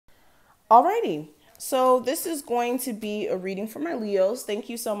Alrighty, so this is going to be a reading for my Leos. Thank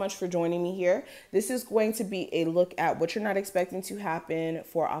you so much for joining me here. This is going to be a look at what you're not expecting to happen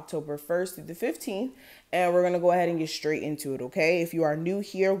for October 1st through the 15th. And we're going to go ahead and get straight into it, okay? If you are new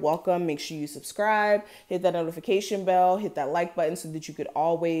here, welcome. Make sure you subscribe, hit that notification bell, hit that like button so that you could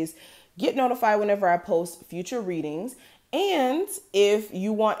always get notified whenever I post future readings. And if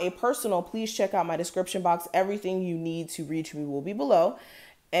you want a personal, please check out my description box. Everything you need to reach me will be below.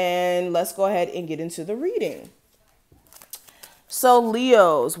 And let's go ahead and get into the reading. So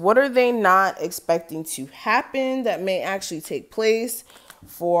Leos, what are they not expecting to happen that may actually take place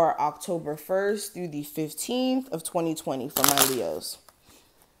for October 1st through the 15th of 2020 for my Leos?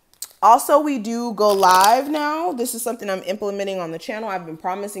 Also, we do go live now. This is something I'm implementing on the channel. I've been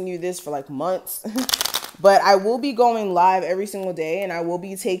promising you this for like months. But I will be going live every single day, and I will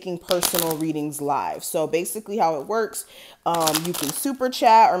be taking personal readings live. So basically how it works, you can super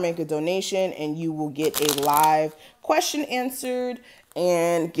chat or make a donation, and you will get a live question answered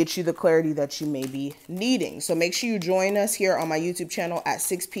and get you the clarity that you may be needing. So make sure you join us here on my YouTube channel at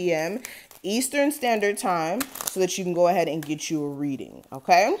 6 p.m. Eastern Standard Time so that you can go ahead and get you a reading,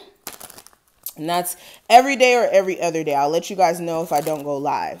 okay? And that's every day or every other day. I'll let you guys know if I don't go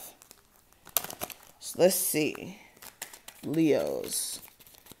live. Let's see. Leos.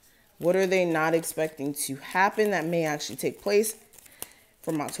 What are they not expecting to happen that may actually take place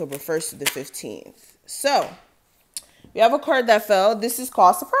from October 1st to the 15th? So, we have a card that fell. This is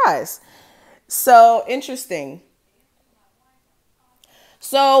called Surprise. So, interesting.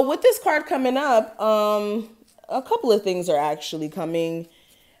 So, with this card coming up, a couple of things are actually coming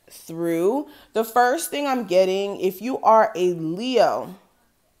through. The first thing I'm getting, if you are a Leo,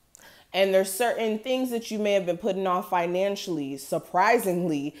 and there's certain things that you may have been putting off financially,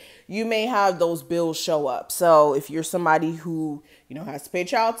 surprisingly, you may have those bills show up. So if you're somebody who, has to pay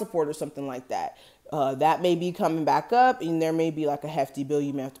child support or something like that, that may be coming back up, and there may be like a hefty bill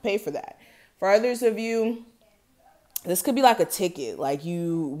you may have to pay for that. For others of you, this could be like a ticket, like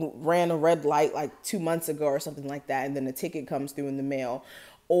you ran a red light like 2 months ago or something like that, and then a ticket comes through in the mail.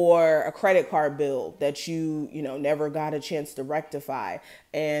 Or a credit card bill that you never got a chance to rectify,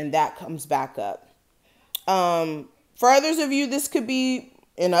 and that comes back up. For others of you, this could be,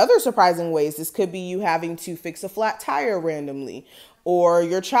 in other surprising ways, this could be you having to fix a flat tire randomly, or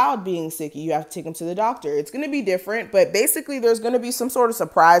your child being sick, you have to take them to the doctor. It's going to be different, but basically there's going to be some sort of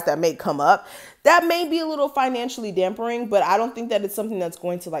surprise that may come up. That may be a little financially dampering, but I don't think that it's something that's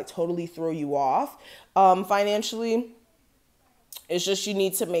going to like totally throw you off financially. It's just you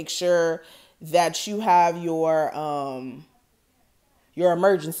need to make sure that you have your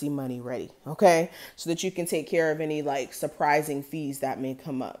emergency money ready, okay? So that you can take care of any like surprising fees that may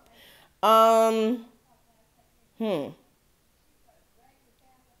come up.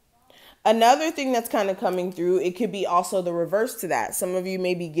 Another thing that's kind of coming through, it could be also the reverse to that. Some of you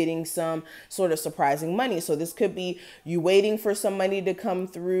may be getting some sort of surprising money. So this could be you waiting for some money to come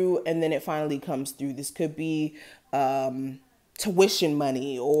through, and then it finally comes through. This could be tuition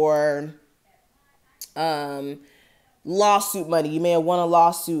money or lawsuit money. You may have won a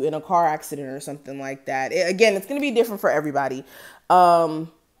lawsuit in a car accident or something like that. Again, it's going to be different for everybody. But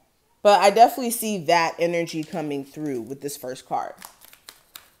I definitely see that energy coming through with this first card.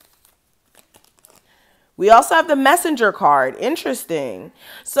 We also have the messenger card. Interesting.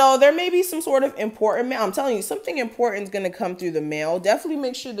 So there may be some sort of important mail. I'm telling you, something important is going to come through the mail. Definitely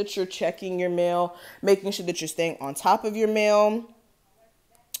make sure that you're checking your mail, making sure that you're staying on top of your mail.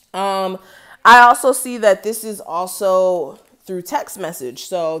 I also see that this is also through text message.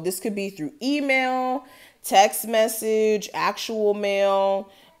 So this could be through email, text message, actual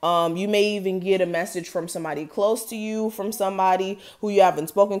mail. You may even get a message from somebody close to you, from somebody who you haven't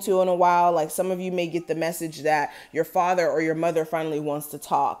spoken to in a while. Like some of you may get the message that your father or your mother finally wants to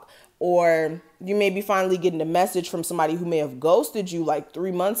talk. Or you may be finally getting a message from somebody who may have ghosted you like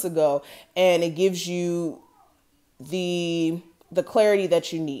 3 months ago, and it gives you the clarity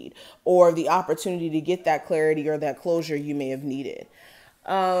that you need, or the opportunity to get that clarity or that closure you may have needed.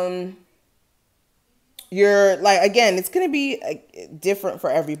 You're like, again, it's going to be different for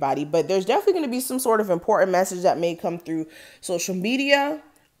everybody, but there's definitely going to be some sort of important message that may come through social media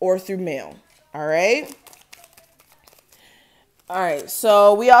or through mail. All right. All right.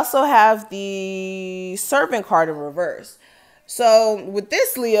 So we also have the servant card in reverse. So with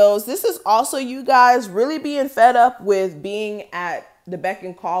this, Leos, this is also you guys really being fed up with being at the beck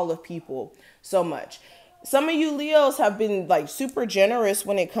and call of people so much. Some of you Leos have been like super generous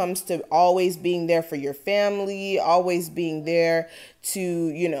when it comes to always being there for your family, always being there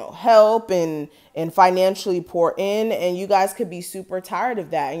to, help and financially pour in. And you guys could be super tired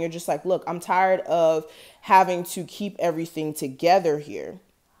of that. And you're just like, look, I'm tired of having to keep everything together here.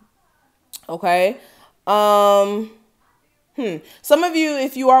 Okay. Some of you,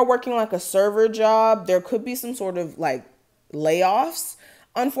 if you are working like a server job, there could be some sort of like layoffs,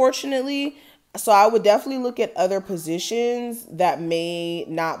 unfortunately. So I would definitely look at other positions that may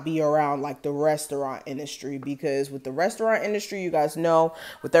not be around like the restaurant industry, because with the restaurant industry, you guys know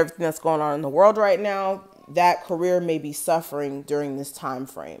with everything that's going on in the world right now, that career may be suffering during this time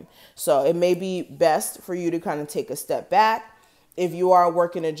frame. So it may be best for you to kind of take a step back if you are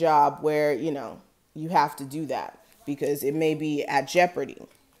working a job where, you have to do that, because it may be at jeopardy.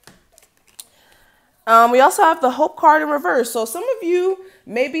 We also have the Hope card in reverse. So some of you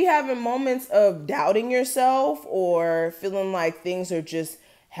may be having moments of doubting yourself or feeling like things are just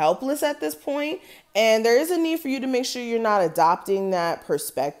helpless at this point. And there is a need for you to make sure you're not adopting that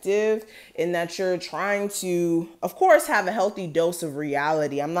perspective, and that you're trying to, of course, have a healthy dose of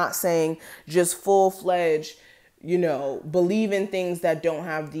reality. I'm not saying just full-fledged, believe in things that don't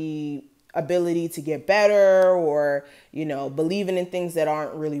have the ability to get better, or, believing in things that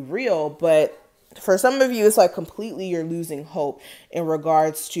aren't really real. But for some of you, it's like completely you're losing hope in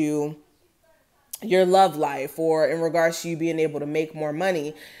regards to your love life, or in regards to you being able to make more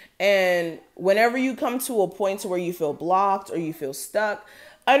money. And whenever you come to a point to where you feel blocked or you feel stuck,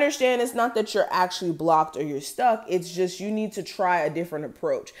 understand it's not that you're actually blocked or you're stuck. It's just you need to try a different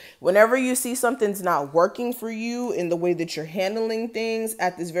approach. Whenever you see something's not working for you in the way that you're handling things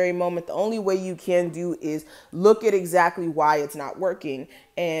at this very moment, the only way you can do is look at exactly why it's not working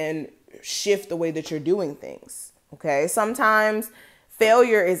and shift the way that you're doing things. Okay. Sometimes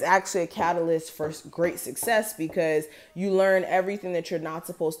failure is actually a catalyst for great success, because you learn everything that you're not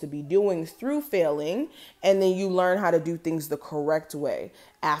supposed to be doing through failing, and then you learn how to do things the correct way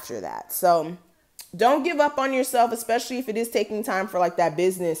after that. So don't give up on yourself, especially if it is taking time for like that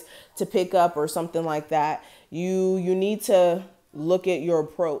business to pick up or something like that. You need to look at your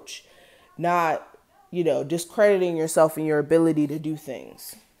approach, not, discrediting yourself and your ability to do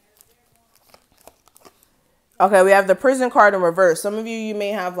things. Okay, we have the Prison card in reverse. Some of you may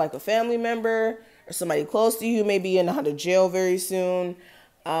have like a family member or somebody close to you who may be in and out of jail very soon.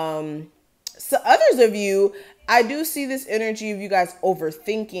 So others of you, I do see this energy of you guys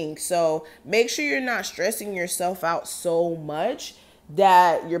overthinking. So make sure you're not stressing yourself out so much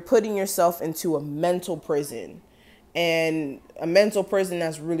that you're putting yourself into a mental prison, and a mental prison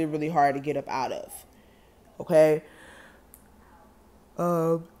that's really, really hard to get up out of. Okay.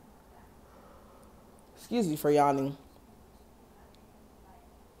 Excuse me for yawning.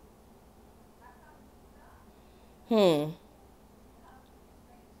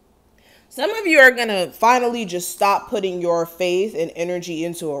 Some of you are going to finally just stop putting your faith and energy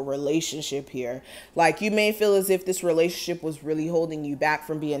into a relationship here. Like, you may feel as if this relationship was really holding you back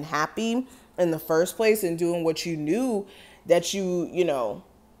from being happy in the first place and doing what you knew that you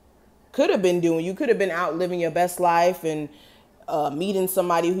could have been doing. You could have been out living your best life and meeting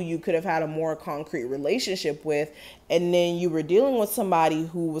somebody who you could have had a more concrete relationship with. And then you were dealing with somebody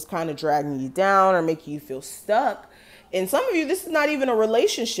who was kind of dragging you down or making you feel stuck. And some of you, this is not even a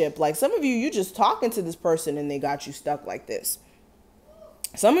relationship. Like, some of you, you just talking to this person and they got you stuck like this.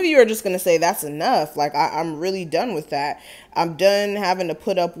 Some of you are just going to say, that's enough. Like, I'm really done with that. I'm done having to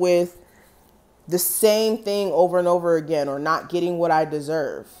put up with the same thing over and over again, or not getting what I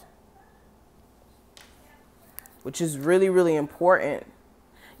deserve, which is really, really important.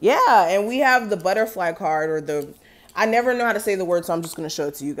 Yeah, and we have the butterfly card, or I never know how to say the word, so I'm just going to show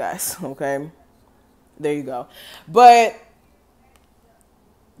it to you guys, okay? There you go. But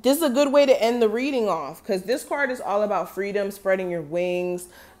this is a good way to end the reading off, because this card is all about freedom, spreading your wings,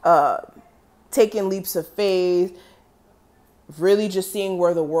 taking leaps of faith, really just seeing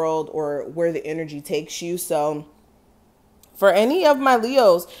where the world or where the energy takes you. So for any of my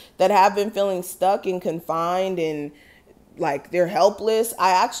Leos that have been feeling stuck and confined and like they're helpless,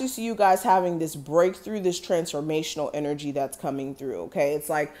 I actually see you guys having this breakthrough, this transformational energy that's coming through. Okay. It's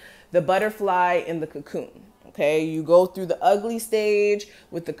like the butterfly in the cocoon. Okay. You go through the ugly stage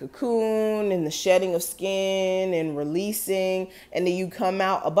with the cocoon and the shedding of skin and releasing, and then you come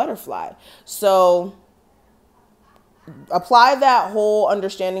out a butterfly. So apply that whole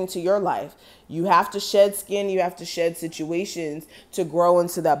understanding to your life. You have to shed skin, you have to shed situations to grow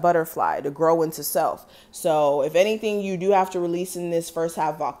into that butterfly, to grow into self. So if anything you do have to release in this first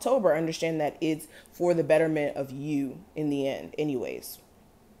half of October, understand that it's for the betterment of you in the end anyways.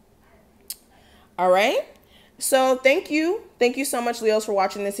 All right. So thank you. Thank you so much, Leos, for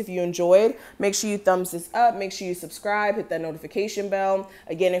watching this. If you enjoyed, make sure you thumbs this up. Make sure you subscribe, hit that notification bell.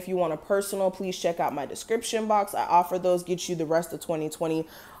 Again, if you want a personal, please check out my description box. I offer those, get you the rest of 2020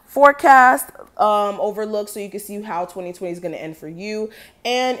 forecast overlook so you can see how 2020 is going to end for you.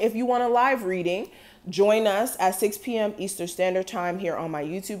 And if you want a live reading, join us at 6 p.m. Eastern Standard Time here on my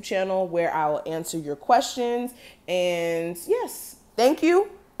YouTube channel, where I will answer your questions. And yes, thank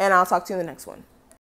you. And I'll talk to you in the next one.